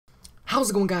How's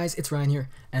it going, guys? It's Ryan here,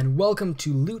 and welcome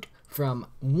to loot from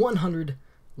 100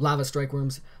 Lava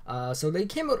Strykewyrms. So they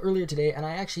came out earlier today, and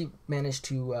I actually managed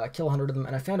to kill 100 of them,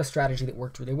 and I found a strategy that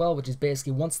worked really well, which is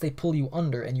basically once they pull you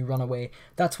under and you run away,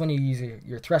 that's when you use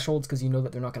your thresholds, because you know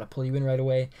that they're not going to pull you in right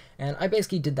away. And I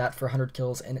basically did that for 100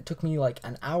 kills, and it took me like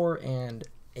an hour and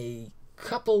a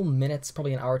couple minutes,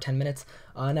 probably an hour, 10 minutes.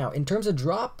 Now, in terms of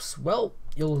drops, well,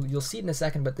 you'll see it in a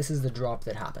second, but this is the drop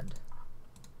that happened.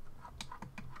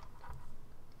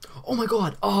 Oh my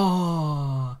god!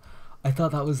 Oh, I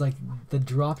thought that was like the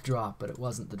drop, but it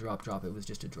wasn't the drop. It was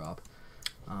just a drop.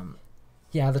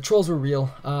 Yeah, the trolls were real.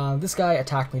 This guy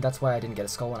attacked me. That's why I didn't get a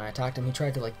skull when I attacked him. He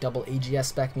tried to like double AGS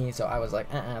spec me, so I was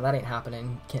like, that ain't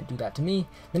happening. Can't do that to me.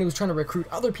 Then he was trying to recruit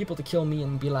other people to kill me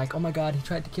and be like, oh my god, he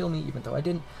tried to kill me, even though I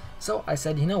didn't. So I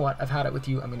said, you know what? I've had it with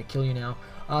you. I'm gonna kill you now.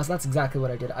 So that's exactly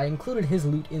what I did. I included his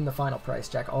loot in the final price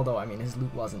check, although, I mean, his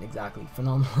loot wasn't exactly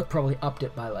phenomenal. It probably upped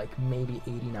it by like maybe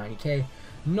 80, 90k.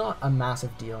 Not a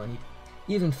massive deal, and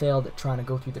he even failed at trying to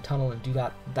go through the tunnel and do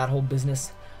that whole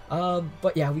business.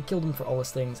 But yeah, we killed him for all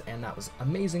his things, and that was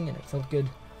amazing, and it felt good.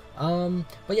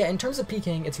 But yeah, in terms of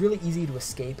PKing, it's really easy to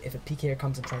escape if a PKer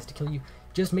comes and tries to kill you.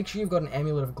 Just make sure you've got an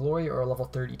Amulet of Glory or a level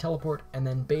 30 teleport, and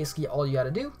then basically all you gotta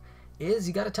do is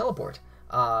you gotta teleport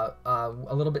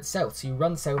a little bit south. So you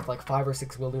run south like 5 or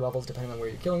 6 wildy levels, depending on where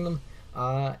you're killing them,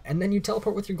 and then you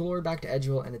teleport with your glory back to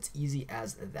Edgeville, and it's easy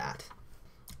as that.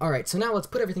 Alright, so now let's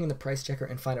put everything in the price checker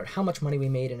and find out how much money we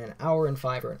made in an hour and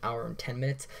 5 or an hour and 10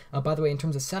 minutes. By the way, in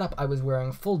terms of setup, I was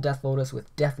wearing full Death Lotus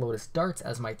with Death Lotus darts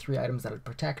as my 3 items that I'd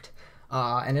protect.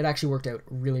 And it actually worked out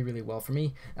really, really well for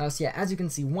me. So yeah, as you can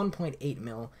see, 1.8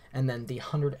 mil, and then the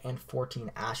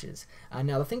 114 ashes.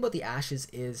 Now the thing about the ashes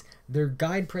is their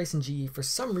guide price in GE for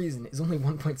some reason is only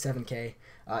 1.7k,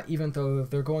 even though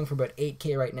they're going for about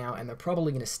 8k right now, and they're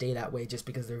probably going to stay that way just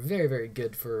because they're very, very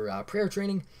good for prayer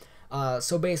training.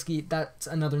 So basically, that's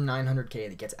another 900k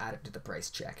that gets added to the price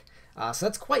check. So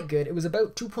that's quite good. It was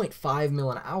about 2.5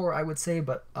 mil an hour, I would say,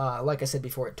 but like I said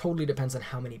before, it totally depends on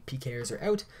how many PKers are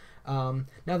out.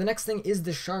 Now the next thing is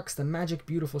the sharks, the magic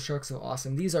beautiful sharks of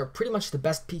awesome. These are pretty much the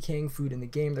best PKing food in the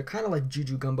game. They're kind of like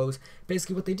Juju Gumbos.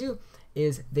 Basically what they do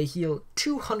is they heal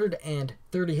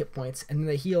 230 hit points, and then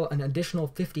they heal an additional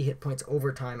 50 hit points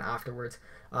over time afterwards.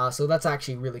 So that's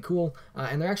actually really cool,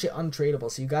 and they're actually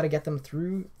untradeable, so you got to get them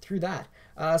through that.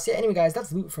 So yeah, anyway guys,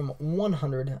 that's loot from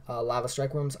 100 Lava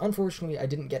Strykewyrms. Unfortunately, I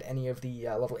didn't get any of the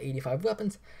level 85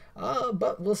 weapons,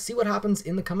 but we'll see what happens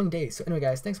in the coming days. So anyway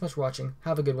guys, thanks so much for watching,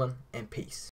 have a good one, and peace.